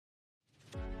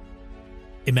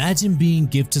Imagine being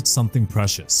gifted something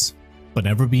precious, but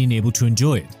never being able to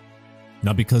enjoy it.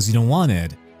 Not because you don't want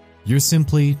it, you're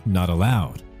simply not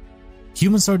allowed.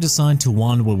 Humans are designed to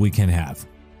want what we can have.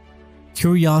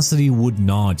 Curiosity would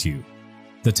gnaw at you.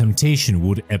 The temptation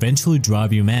would eventually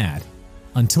drive you mad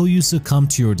until you succumb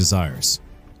to your desires.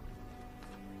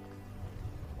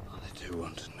 I do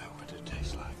want to know what it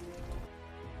tastes like.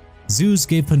 Zeus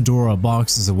gave Pandora a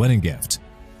box as a wedding gift,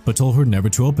 but told her never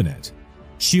to open it.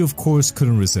 She of course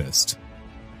couldn't resist.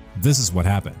 This is what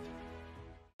happened.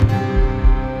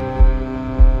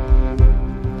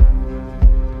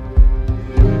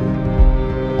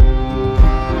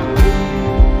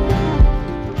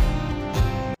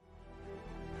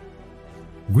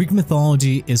 Greek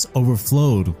mythology is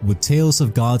overflowed with tales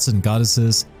of gods and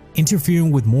goddesses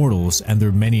interfering with mortals and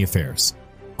their many affairs,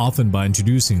 often by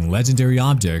introducing legendary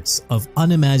objects of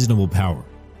unimaginable power.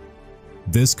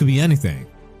 This could be anything: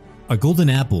 a golden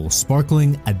apple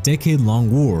sparkling a decade-long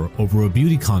war over a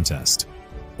beauty contest,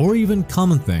 or even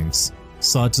common things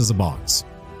such as a box.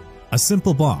 A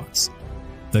simple box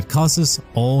that causes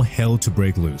all hell to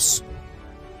break loose.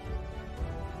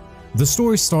 The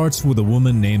story starts with a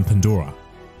woman named Pandora.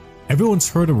 Everyone's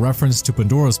heard a reference to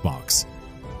Pandora's box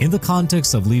in the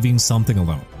context of leaving something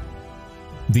alone.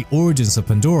 The origins of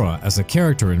Pandora as a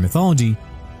character in mythology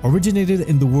originated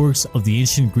in the works of the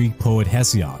ancient Greek poet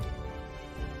Hesiod.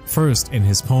 First in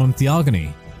his poem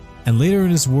Theogony, and later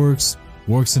in his works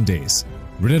and Days,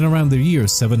 written around the year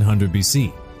 700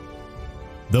 BC.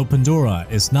 Though Pandora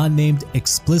is not named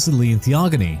explicitly in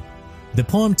Theogony, the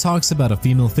poem talks about a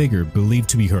female figure believed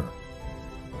to be her.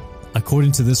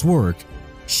 According to this work,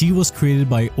 she was created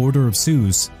by order of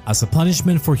Zeus as a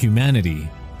punishment for humanity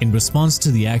in response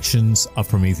to the actions of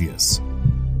Prometheus.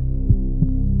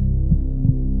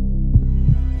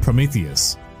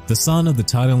 Prometheus, the son of the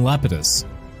Titan Lapidus,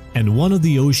 and one of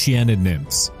the Oceanid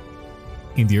nymphs.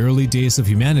 In the early days of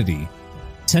humanity,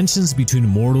 tensions between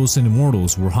mortals and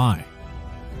immortals were high.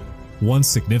 One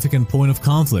significant point of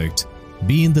conflict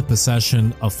being the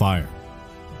possession of fire.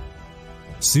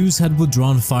 Zeus had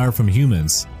withdrawn fire from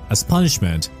humans as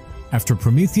punishment after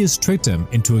Prometheus tricked him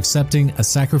into accepting a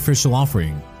sacrificial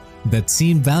offering that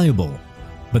seemed valuable,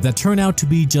 but that turned out to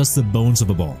be just the bones of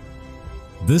a bull.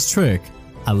 This trick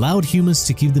allowed humans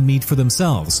to keep the meat for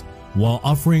themselves while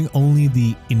offering only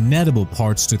the inedible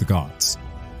parts to the gods.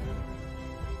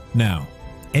 Now,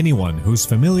 anyone who's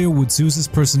familiar with Zeus's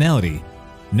personality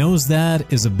knows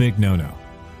that is a big no-no.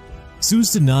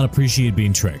 Zeus did not appreciate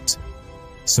being tricked,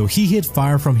 so he hid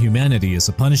fire from humanity as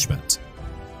a punishment.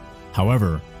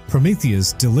 However,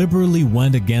 Prometheus deliberately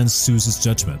went against Zeus's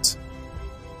judgment.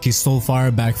 He stole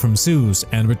fire back from Zeus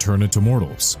and returned it to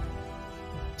mortals.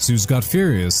 Zeus got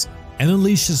furious and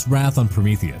unleashed his wrath on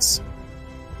Prometheus.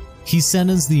 He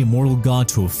sentenced the immortal god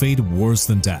to a fate worse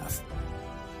than death.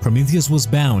 Prometheus was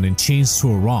bound in chains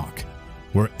to a rock,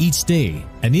 where each day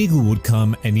an eagle would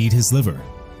come and eat his liver.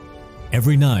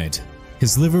 Every night,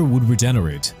 his liver would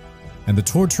regenerate, and the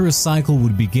torturous cycle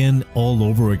would begin all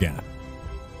over again.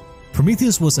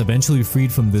 Prometheus was eventually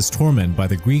freed from this torment by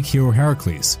the Greek hero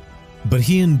Heracles, but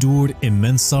he endured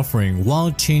immense suffering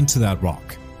while chained to that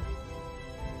rock.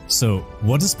 So,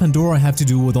 what does Pandora have to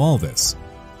do with all this?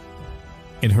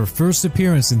 In her first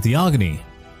appearance in Theogony,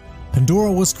 Pandora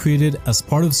was created as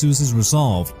part of Zeus's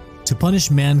resolve to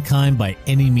punish mankind by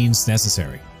any means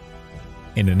necessary.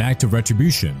 In an act of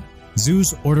retribution,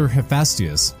 Zeus ordered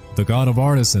Hephaestus, the god of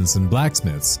artisans and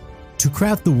blacksmiths, to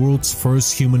craft the world's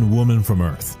first human woman from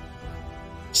Earth.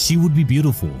 She would be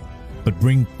beautiful, but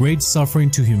bring great suffering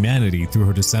to humanity through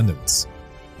her descendants.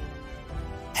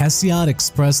 Hesiod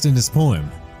expressed in his poem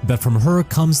that from her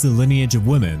comes the lineage of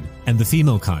women and the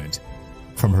female kind.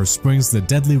 From her springs the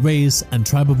deadly race and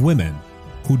tribe of women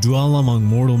who dwell among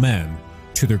mortal men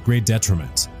to their great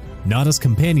detriment, not as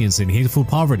companions in hateful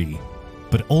poverty,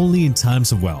 but only in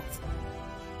times of wealth.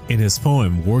 In his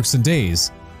poem Works and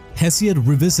Days, Hesiod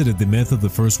revisited the myth of the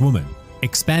first woman,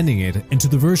 expanding it into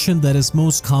the version that is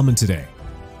most common today.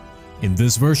 In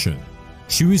this version,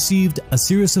 she received a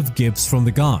series of gifts from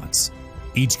the gods,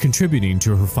 each contributing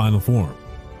to her final form.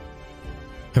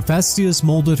 Hephaestus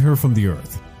molded her from the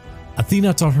earth,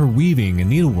 Athena taught her weaving and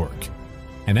needlework,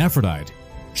 and Aphrodite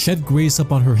shed grace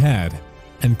upon her head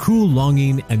and cruel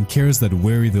longing and cares that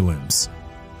weary the limbs.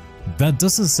 That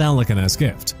doesn't sound like a nice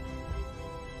gift.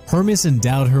 Hermes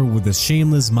endowed her with a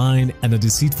shameless mind and a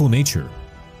deceitful nature,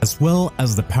 as well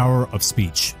as the power of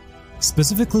speech,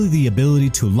 specifically the ability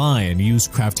to lie and use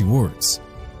crafty words.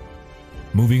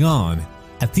 Moving on,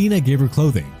 Athena gave her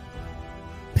clothing.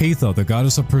 Peitha, the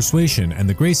goddess of persuasion and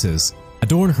the graces,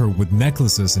 adorned her with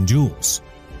necklaces and jewels,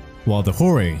 while the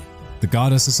Horae, the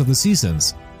goddesses of the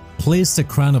seasons, placed a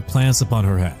crown of plants upon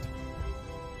her head.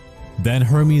 Then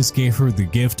Hermes gave her the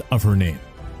gift of her name,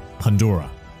 Pandora,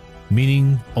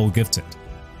 meaning all-gifted.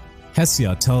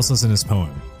 Hesiod tells us in his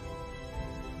poem,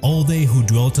 "All they who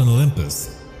dwelt on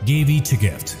Olympus gave each a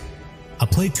gift, a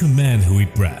plate to men who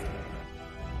eat bread."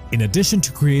 In addition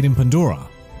to creating Pandora,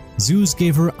 Zeus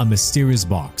gave her a mysterious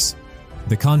box,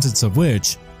 the contents of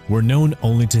which were known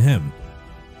only to him.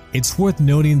 It's worth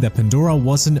noting that Pandora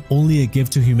wasn't only a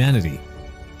gift to humanity,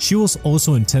 she was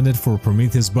also intended for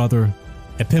Prometheus' brother,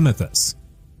 Epimetheus.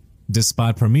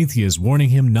 Despite Prometheus warning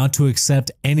him not to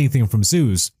accept anything from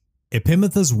Zeus,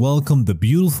 Epimetheus welcomed the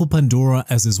beautiful Pandora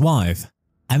as his wife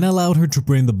and allowed her to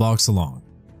bring the box along.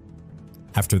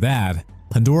 After that,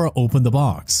 Pandora opened the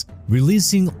box,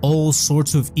 releasing all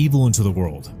sorts of evil into the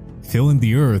world, filling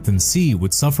the earth and sea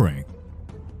with suffering.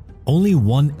 Only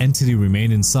one entity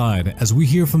remained inside, as we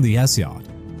hear from the Hesiod.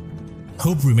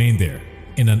 Hope remained there,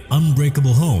 in an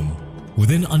unbreakable home,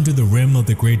 within under the rim of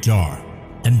the great jar,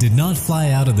 and did not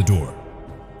fly out of the door.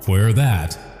 For ere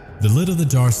that, the lid of the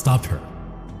jar stopped her,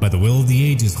 by the will of the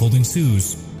ages holding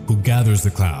Zeus, who gathers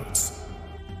the clouds.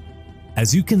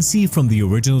 As you can see from the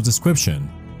original description,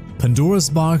 Pandora's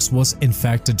box was in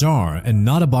fact a jar and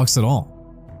not a box at all.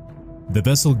 The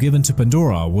vessel given to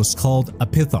Pandora was called a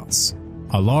pithos,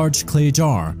 a large clay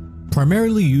jar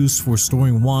primarily used for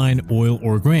storing wine, oil,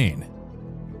 or grain.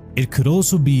 It could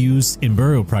also be used in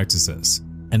burial practices,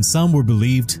 and some were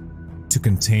believed to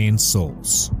contain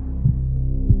souls.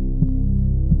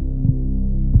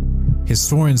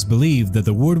 Historians believe that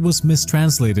the word was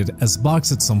mistranslated as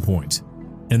box at some point,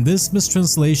 and this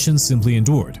mistranslation simply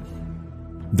endured.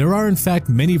 There are in fact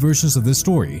many versions of this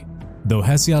story, though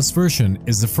Hesiod's version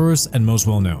is the first and most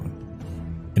well-known.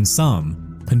 In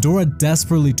some, Pandora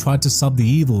desperately tried to stop the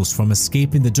evils from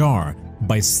escaping the jar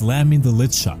by slamming the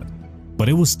lid shut, but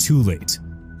it was too late.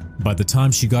 By the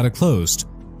time she got it closed,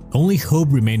 only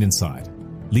hope remained inside,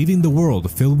 leaving the world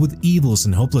filled with evils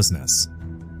and hopelessness.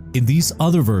 In these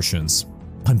other versions,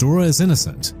 Pandora is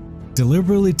innocent,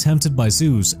 deliberately tempted by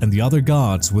Zeus and the other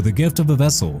gods with the gift of a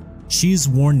vessel she is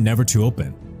warned never to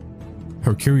open.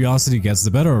 Her curiosity gets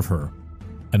the better of her,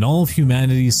 and all of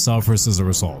humanity suffers as a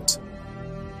result.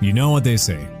 You know what they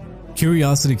say,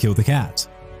 curiosity killed the cat.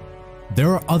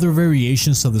 There are other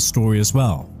variations of the story as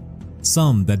well,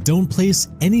 some that don't place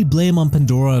any blame on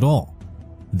Pandora at all.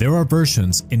 There are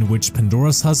versions in which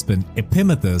Pandora's husband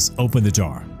Epimetheus opened the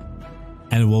jar.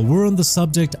 And while we're on the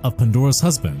subject of Pandora's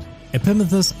husband,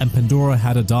 Epimetheus and Pandora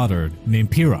had a daughter named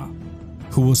Pyrrha,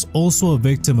 who was also a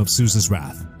victim of Zeus's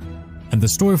wrath. And the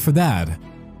story for that,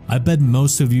 I bet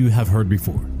most of you have heard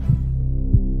before.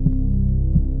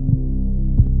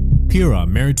 Pyrrha,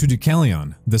 married to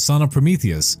Deucalion, the son of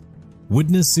Prometheus,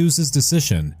 witnessed Zeus's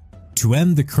decision to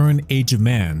end the current age of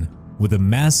man with a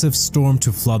massive storm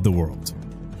to flood the world.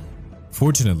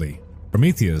 Fortunately,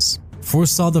 Prometheus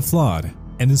foresaw the flood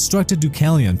and instructed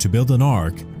Deucalion to build an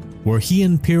ark where he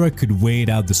and Pyrrha could wade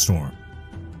out the storm.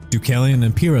 Deucalion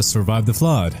and Pyrrha survived the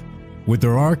flood, with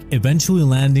their ark eventually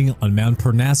landing on Mount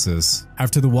Parnassus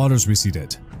after the waters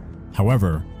receded.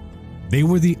 However, they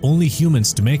were the only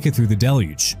humans to make it through the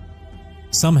deluge.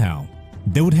 Somehow,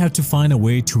 they would have to find a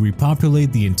way to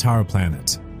repopulate the entire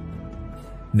planet.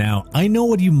 Now, I know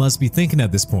what you must be thinking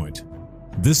at this point.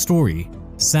 This story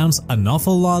sounds an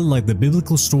awful lot like the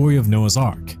biblical story of Noah's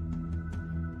Ark.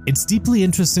 It's deeply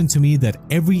interesting to me that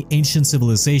every ancient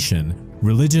civilization,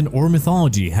 religion, or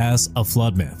mythology has a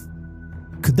flood myth.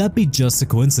 Could that be just a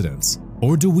coincidence?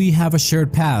 Or do we have a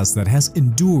shared past that has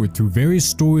endured through various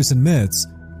stories and myths,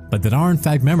 but that are in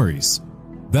fact memories?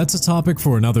 That's a topic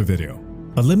for another video,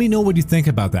 but let me know what you think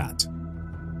about that.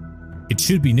 It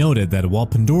should be noted that while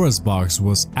Pandora's box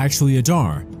was actually a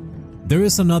jar, there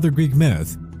is another Greek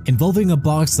myth involving a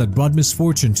box that brought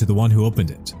misfortune to the one who opened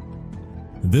it.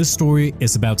 This story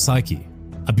is about Psyche,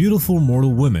 a beautiful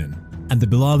mortal woman and the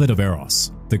beloved of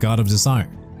Eros, the god of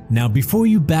desire. Now, before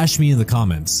you bash me in the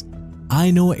comments, I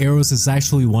know Eros is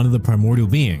actually one of the primordial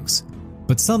beings,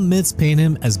 but some myths paint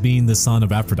him as being the son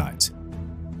of Aphrodite.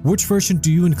 Which version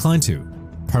do you incline to?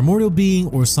 Primordial being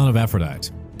or son of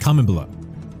Aphrodite? Comment below.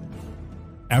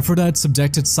 Aphrodite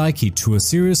subjected Psyche to a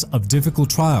series of difficult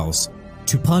trials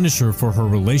to punish her for her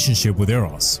relationship with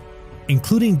Eros,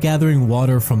 including gathering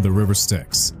water from the river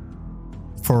Styx.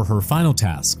 For her final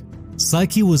task,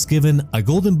 Psyche was given a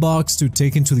golden box to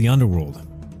take into the underworld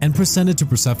and presented to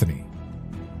Persephone.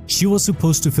 She was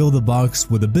supposed to fill the box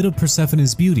with a bit of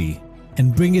Persephone's beauty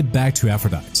and bring it back to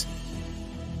Aphrodite.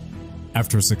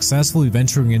 After successfully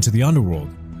venturing into the underworld,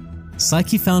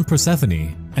 Psyche found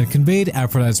Persephone and conveyed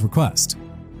Aphrodite's request.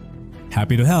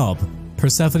 Happy to help,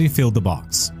 Persephone filled the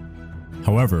box.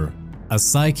 However, as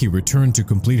Psyche returned to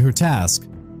complete her task,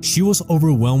 she was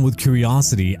overwhelmed with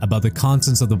curiosity about the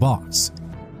contents of the box.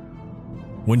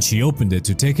 When she opened it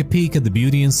to take a peek at the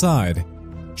beauty inside,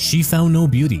 she found no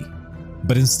beauty,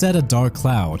 but instead a dark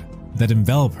cloud that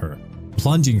enveloped her,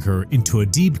 plunging her into a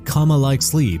deep coma-like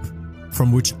sleep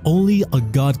from which only a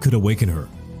god could awaken her.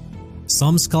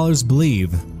 Some scholars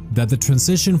believe that the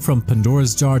transition from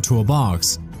Pandora's jar to a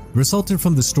box resulted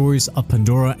from the stories of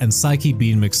Pandora and Psyche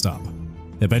being mixed up,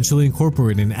 eventually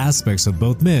incorporating aspects of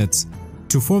both myths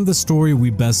to form the story we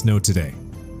best know today.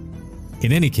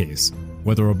 In any case,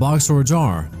 whether a box or a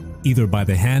jar, either by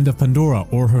the hand of Pandora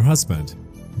or her husband,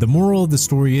 the moral of the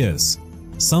story is,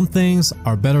 some things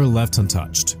are better left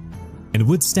untouched, and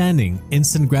withstanding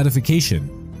instant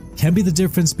gratification can be the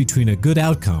difference between a good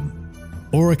outcome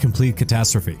or a complete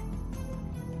catastrophe.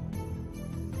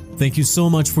 Thank you so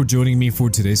much for joining me for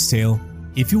today's tale.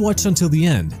 If you watched until the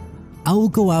end, I will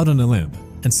go out on a limb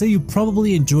and say you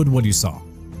probably enjoyed what you saw.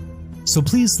 So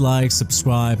please like,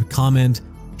 subscribe, comment,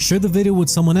 share the video with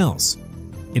someone else.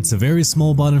 It's a very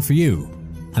small button for you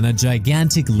and a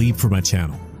gigantic leap for my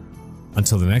channel.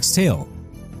 Until the next tale,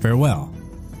 farewell,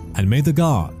 and may the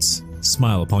gods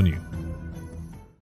smile upon you.